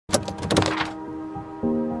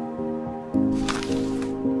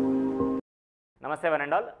Namaste one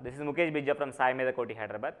and all. This is Mukesh Bijja from Saimedha Koti,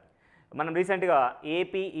 Hyderabad. మనం రీసెంట్గా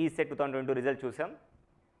AP ECET 2022 result చూసాం.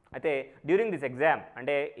 అయితే during this exam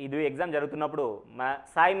అంటే ఇది ఎగ్జామ్ జరుగుతున్నప్పుడు మన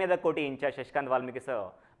సాయిమేధ కోటి ఇన్ఛార్జ్ శశికాంత్ వాల్మీకి సార్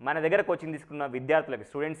మన దగ్గర కోచింగ్ తీసుకున్న విద్యార్థులకి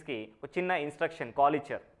స్టూడెంట్స్కి ఒక చిన్న ఇన్స్ట్రక్షన్ కాల్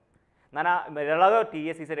ఇచ్చారు. మీరు ఎలాగో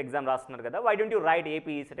టీఎస్ ఈసెట్ ఎగ్జామ్ రాస్తున్నారు కదా, why don't you right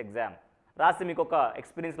AP ECET exam రాస్తే మీకు ఒక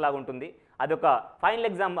ఎక్స్పీరియన్స్ లాగా ఉంటుంది. అదొక ఫైనల్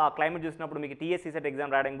ఎగ్జామ్ ఆ క్లైమేట్ చూసినప్పుడు మీకు టీఎస్ ఈసెట్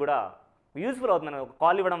ఎగ్జామ్ రాయడానికి కూడా యూస్ఫుల్ అవుతుంది. ఒక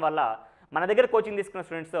కాల్ ఇవ్వడం వల్ల మన దగ్గర కోచింగ్ తీసుకున్న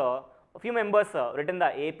students few members return the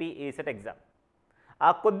AP ECET exam. ఆ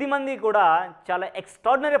కొద్ది మంది కూడా చాలా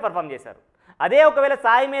ఎక్స్ట్రాడినరీ పర్ఫామ్ చేశారు. అదే ఒకవేళ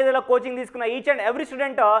సాయిమేధలో కోచింగ్ తీసుకున్న each and every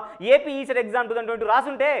student AP ECET exam 2022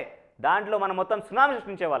 రాసుంటే దాంట్లో మనం మొత్తం సునామీ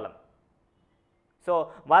సృష్టించేవాళ్ళం. సో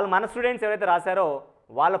వాళ్ళు మన స్టూడెంట్స్ ఎవరైతే రాశారో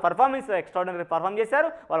వాళ్ళ పర్ఫార్మెన్స్ ఎక్స్ట్రాడినరీ పర్ఫామ్ చేశారు.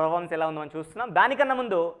 వాళ్ళ పర్ఫార్మెన్స్ ఎలా ఉందో మనం చూస్తున్నాం. దానికన్నా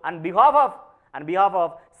ముందు ఆన్ బిహాఫ్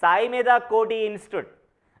ఆఫ్ సాయిమేధ కోటి institute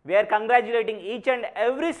we are congratulating each and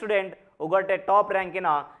every student who got a top rank in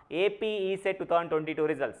AP Ecet 2022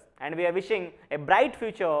 results, and we are wishing a bright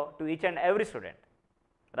future to each and every student.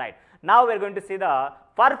 Right, now we are going to see the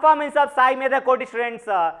performance of Saimedha Koti students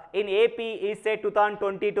in AP Ecet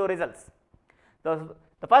 2022 results.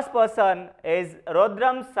 The first person is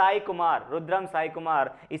Rudram Sai Kumar.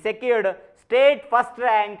 He secured state first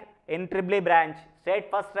rank in Triply branch.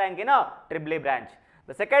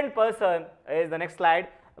 The second person is the next slide.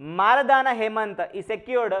 Maradana Hemant is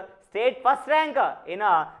secured state first rank in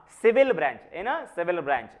a civil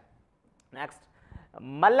branch. Next,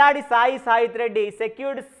 Malladi Sai Reddy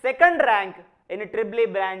secured second rank in a Triply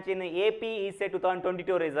branch in AP Ecet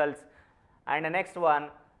 2022 results. And the next one,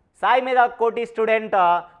 Saimedha Koti student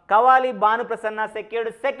Kavali Banu Prasanna secured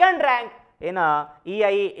second rank in a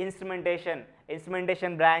EIE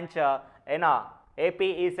instrumentation branch in a AP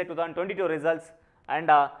Ecet 2022 results. And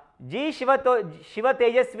G. Shiva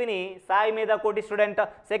Tejaswini, Saimedha Koti student,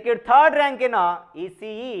 secured third rank in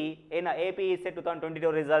ECE in AP Ecet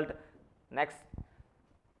 2022 result. Next,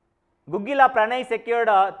 Gugila Pranay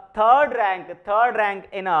secured third rank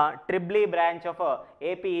in Triply branch of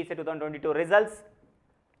AP Ecet 2022 results.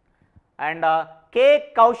 And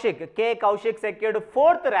K. Kaushik secured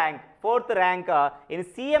fourth rank in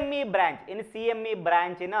CME branch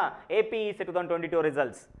in AP Ecet 2022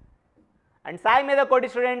 results. And Saimedha Koti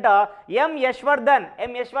student M. Yashwardhan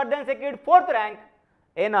secured fourth rank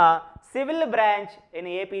in civil branch in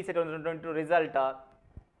AP Ecet 2022 result.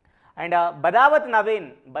 And Badavat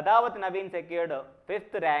Naveen secured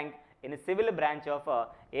fifth rank in civil branch of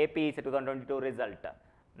AP Ecet 2022 result.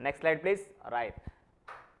 Next slide please. Right.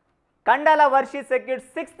 Kandala Varshi secured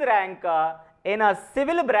sixth rank in a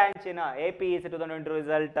civil branch in AP Ecet 2022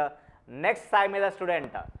 result. Next Saimedha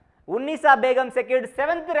student Unnisa Begum secured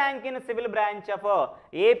 7th rank in civil branch of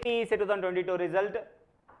AP Ecet 2022 result.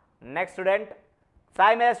 Next student,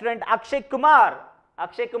 Saimedha student Akshay Kumar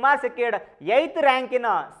secured 8th rank in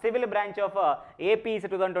civil branch of AP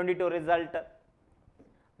Ecet 2022 result.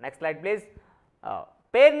 Next slide please.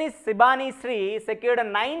 Pernis Sibani Sri secured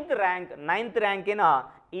 9th rank in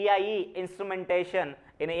EIE instrumentation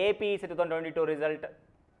in AP Ecet 2022 result.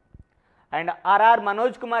 And R.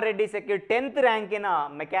 Manoj Kumar Reddy secured 10th rank in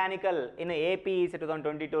mechanical in AP Ecet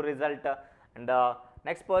 2022 result. And the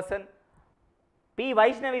next person, P.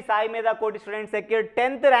 Vaishnavi Saimedha Koti student secured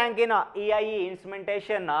 10th rank in EIE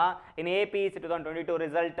instrumentation in AP Ecet 2022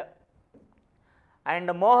 result. And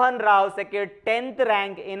Mohan Rao secured 10th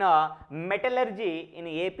rank in metallurgy in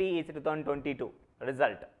AP Ecet 2022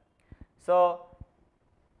 result.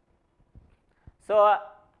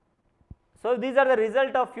 So these are the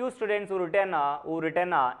result of few students who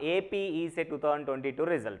written AP Ecet 2022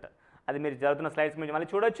 result. అది మీరు జరుగుతున్న slides మీద మళ్ళీ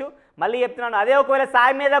చూడొచ్చు. మళ్ళీ చెప్తున్నాను, అదే ఒకవేళ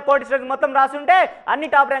సాయిమేధ కోటి స్టూడెంట్స్ మొత్తం రాసుంటే అన్ని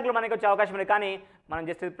టాప్ ర్యాంకులు మనకి వచ్చే అవకాశం ఉంది. కానీ మనం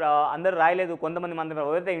జస్ట్ అందరూ రాయలేదు, కొంతమంది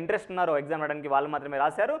ఎవరైతే ఇంట్రెస్ట్ ఉన్నారో ఎగ్జామ్ రాయడానికి వాళ్ళు మాత్రమే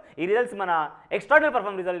రాశారు. ఈ రిజల్ట్స్ మన ఎక్స్ట్రాడినరీ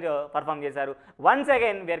పర్ఫామ్ చేశారు. వన్స్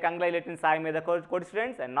అగైన్ వీఆర్ కంగ్రాచులేటింగ్ సాయిమేధ కోటి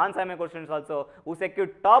స్టూడెంట్స్ అండ్ నాన్ సాయిమేధ కోటి students also who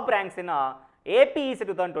secured top ranks in AP Ecet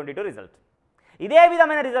 2022 result. ఇదే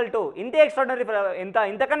విధమైన రిజల్ట్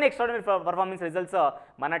ఇంతకన్నా ఎక్స్ట్రాడినరీ పర్ఫార్మెన్స్ రిజల్ట్స్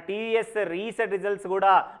మన టీఎస్ రీసెట్ రిజల్ట్స్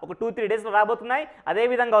కూడా ఒక 2-3 డేస్లో రాబోతున్నాయి.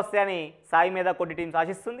 అదేవిధంగా వస్తాయని సాయిమేధ కోటి టీమ్స్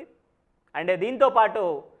ఆశిస్తుంది. అండ్ దీంతోపాటు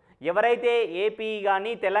ఎవరైతే ఏపీ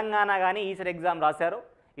కానీ తెలంగాణ కానీ ఈసెట్ ఎగ్జామ్ రాశారో,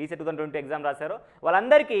 ఈసెట్ 2022 ఎగ్జామ్ రాశారో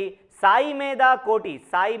వాళ్ళందరికీ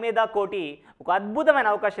సాయిమేధ కోటి ఒక అద్భుతమైన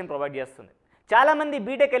అవకాశం ప్రొవైడ్ చేస్తుంది. చాలామంది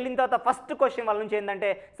బీటెక్ వెళ్ళిన తర్వాత ఫస్ట్ క్వశ్చన్ వాళ్ళ నుంచి ఏంటంటే,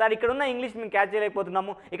 సార్ ఇక్కడున్న ఇంగ్లీష్ మేము క్యాచ్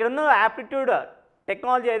చేయలేకపోతున్నాము, ఇక్కడున్న యాప్టిట్యూడ్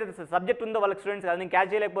టెక్నాలజీ ఏదైతే సబ్జెక్ట్ ఉందో వాళ్ళ స్టూడెంట్స్ అది నేను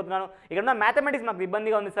క్యాచ్ చేయలేకపోతున్నాను, ఇక్కడున్న మ్యాథమెటిక్స్ మాకు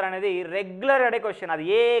ఇబ్బందిగా ఉంది సార్ అనేది రెగ్యులర్ అడే క్వశ్చన్. అది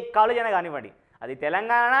ఏ కాలేజ్ అయినా కానివ్వండి, అది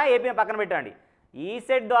తెలంగాణ ఏపీ పక్కన పెట్టండి,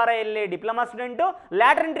 ఈసెట్ ద్వారా వెళ్ళే డిప్లొమా స్టూడెంట్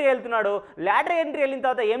లాటరల్ ఎంట్రీ వెళ్తున్నాడు, లాటరల్ ఎంట్రీ వెళ్ళిన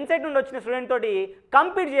తర్వాత ఎంసెట్ నుండి వచ్చిన స్టూడెంట్ తోటి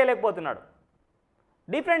కంపీట్ చేయలేకపోతున్నాడు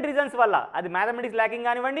డిఫరెంట్ రీజన్స్ వల్ల. అది మ్యాథమెటిక్స్ ల్యాకింగ్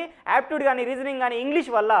కానివ్వండి, యాప్ట్యూడ్ కానీ, రీజనింగ్ కానీ,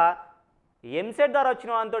 ఇంగ్లీష్ వల్ల ఎంసెట్ ద్వారా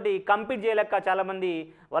వచ్చిన వాళ్ళతో కంపీట్ చేయలేక చాలామంది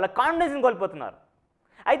వాళ్ళ కాన్ఫిడెన్స్ని కోల్పోతున్నారు.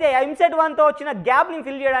 అయితే ఎంసెట్ 1తో వచ్చిన గ్యాప్ని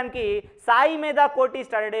ఫిల్ చేయడానికి సాయిమేధా కోటి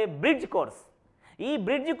స్టార్టెడ్ ఏ బ్రిడ్జ్ కోర్స్. ఈ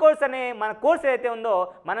బ్రిడ్జ్ కోర్స్ అనే మన కోర్స్ ఏదైతే ఉందో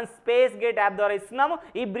మనం స్పేస్ గేట్ యాప్ ద్వారా ఇస్తున్నాము.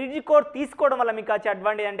 ఈ బ్రిడ్జ్ కోర్స్ తీసుకోవడం వల్ల మీకు వచ్చే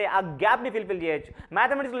అడ్వాంటేజ్ అంటే ఆ గ్యాప్ని ఫిల్ఫిల్ చేయొచ్చు.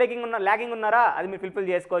 మ్యాథమెటిక్స్ ల్యాకింగ్ ఉన్నారా, అది మీరు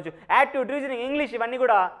ఫిల్ఫిల్ చేసుకోవచ్చు. యాప్ట్యూడ్, రీజనింగ్, ఇంగ్లీష్ ఇవన్నీ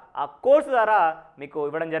కూడా ఆ కోర్సు ద్వారా మీకు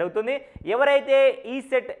ఇవ్వడం జరుగుతుంది. ఎవరైతే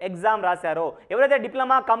ఈసెట్ ఎగ్జామ్ రాశారో, ఎవరైతే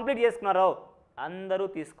డిప్లొమా కంప్లీట్ చేసుకున్నారో అందరూ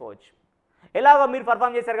తీసుకోవచ్చు. ఎలాగో మీరు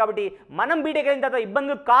పర్ఫామ్ చేశారు కాబట్టి మనం బీటెక్ అయిన తర్వాత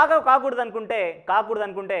ఇబ్బందులు కాకూడదు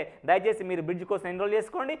అనుకుంటే దయచేసి మీరు బ్రిడ్జ్ కోసం ఎన్రోల్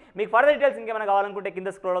చేసుకోండి. మీకు ఫర్దర్ డీటెయిల్స్ ఇంకేమైనా కావాలనుకుంటే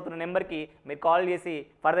కింద స్క్రోల్ అవుతున్న నెంబర్కి మీరు కాల్ చేసి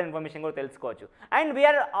ఫర్దర్ ఇన్ఫర్మేషన్ కూడా తెలుసుకోవచ్చు. And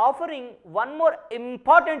we are offering one more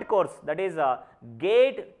important course, that is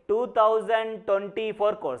gate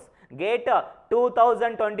 2024 course. GATE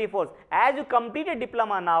 2024. As you completed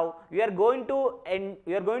diploma now, you are going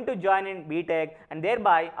to join in BTech, and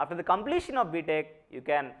thereby after the completion of BTech, you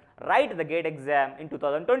can write the GATE exam in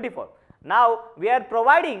 2024. Now we are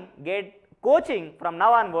providing GATE coaching from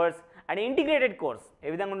now onwards and integrated course. ఏ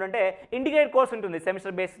విధంగా ఉంటుందంటే integrated course ఉంటుంది,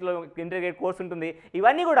 semester బేస్లో integrated course ఉంటుంది.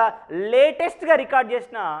 ఇవన్నీ కూడా లేటెస్ట్గా record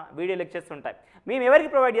చేసిన video lectures ఉంటాయి. మేము ఎవరికి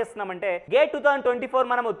ప్రొవైడ్ చేస్తున్నామంటే గేట్ 2024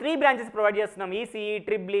 మనము 3 బ్రాంచెస్ ప్రొవైడ్ చేస్తున్నాం. ఈసీఈ,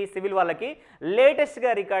 ట్రిపుల్ ఈ, సివిల్ వాళ్ళకి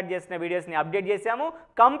లేటెస్ట్గా రికార్డ్ చేసిన వీడియోస్ని అప్డేట్ చేసాము.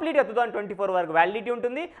 కంప్లీట్గా 2024 వరకు వ్యాలిడిటీ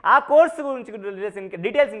ఉంటుంది. ఆ కోర్సు గురించి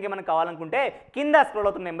డీటెయిల్స్ ఇంకేమైనా కావాలనుకుంటే కింద స్క్రోల్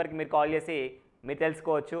అవుతున్న నెంబర్కి మీరు కాల్ చేసి మీరు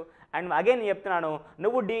తెలుసుకోవచ్చు. అండ్ అగైన్ చెప్తున్నాను,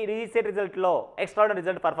 నువ్వు రీసెట్ రిజల్ట్లో ఎక్స్ట్రాడినరీ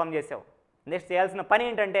రిజల్ట్ పర్ఫామ్ చేసావు. నెక్స్ట్ చేయాల్సిన పని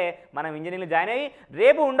ఏంటంటే మనం ఇంజనీరింగ్లో జాయిన్ అయ్యి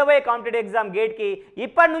రేపు ఉండబోయే కాంపిటేటివ్ ఎగ్జామ్ గేట్కి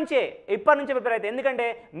ఇప్పటి నుంచే ప్రిపేర్ అవుతాయి. ఎందుకంటే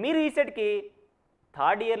మీరు ఈసెట్కి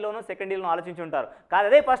థర్డ్ ఇయర్లోనూ సెకండ్ ఇయర్లోనూ ఆలోచించి ఉంటారు కాదు,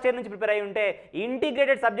 అదే ఫస్ట్ ఇయర్ నుంచి ప్రిపేర్ అయ్యి ఉంటే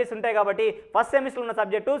ఇంటిగ్రేటెడ్ సబ్జెక్ట్స్ ఉంటాయి కాబట్టి ఫస్ట్ సెమిస్టర్లో ఉన్న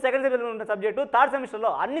సబ్జెక్టు, సెకండ్ సెమిస్టర్లో ఉన్న సబ్జెక్టు, థర్డ్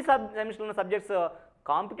సెమిస్టర్లో అన్ని సెమిస్టర్లో ఉన్న సబ్జెక్ట్స్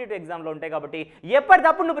కాంపిటేటివ్ ఎగ్జామ్లో ఉంటాయి కాబట్టి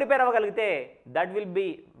ఎప్పటికప్పుడు నువ్వు prepare అవ్వగలిగితే that will be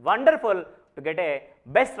wonderful to get a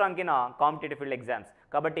best rank in competitive field exams.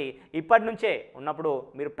 కాబట్టి ఇప్పటి నుంచే ఉన్నప్పుడు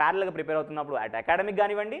మీరు ప్యారల్గా ప్రిపేర్ అవుతున్నప్పుడు అటు అకాడమిక్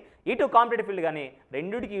కానివ్వండి, ఇటు కాంపిటేటివ్ ఫీల్డ్ కానీ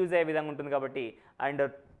రెండింటికి యూజ్ అయ్యే విధంగా ఉంటుంది. కాబట్టి and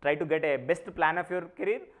try to get a best plan of your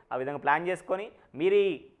career. ఆ విధంగా ప్లాన్ చేసుకొని మీరు ఈ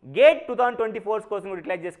గేట్ 2024 కోసం కూడా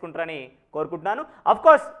యూటిలైజ్ చేసుకుంటారని కోరుకుంటున్నాను.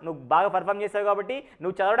 అఫ్కోర్స్ నువ్వు బాగా పర్ఫామ్ చేసావు కాబట్టి,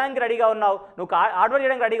 నువ్వు చదవడానికి రెడీగా ఉన్నావు, నువ్వు హార్డ్ వర్క్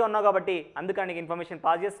చేయడానికి రెడీగా ఉన్నావు కాబట్టి అందుకని నీకు ఇన్ఫర్మేషన్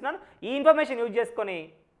పాస్ చేస్తున్నాను. ఈ ఇన్ఫర్మేషన్ యూజ్ చేసుకొని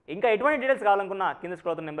ఇంకా ఎటువంటి డీటెయిల్స్ కావాలనుకున్నా కింద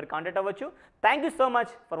స్క్రోల్ అవుతున్న నెంబర్ కాంటాక్ట్ అవ్వచ్చు. Thank you so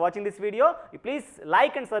much for watching this video. Please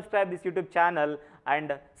like and subscribe this YouTube channel.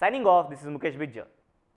 And signing off, this is Mukesh బిజ్జర్.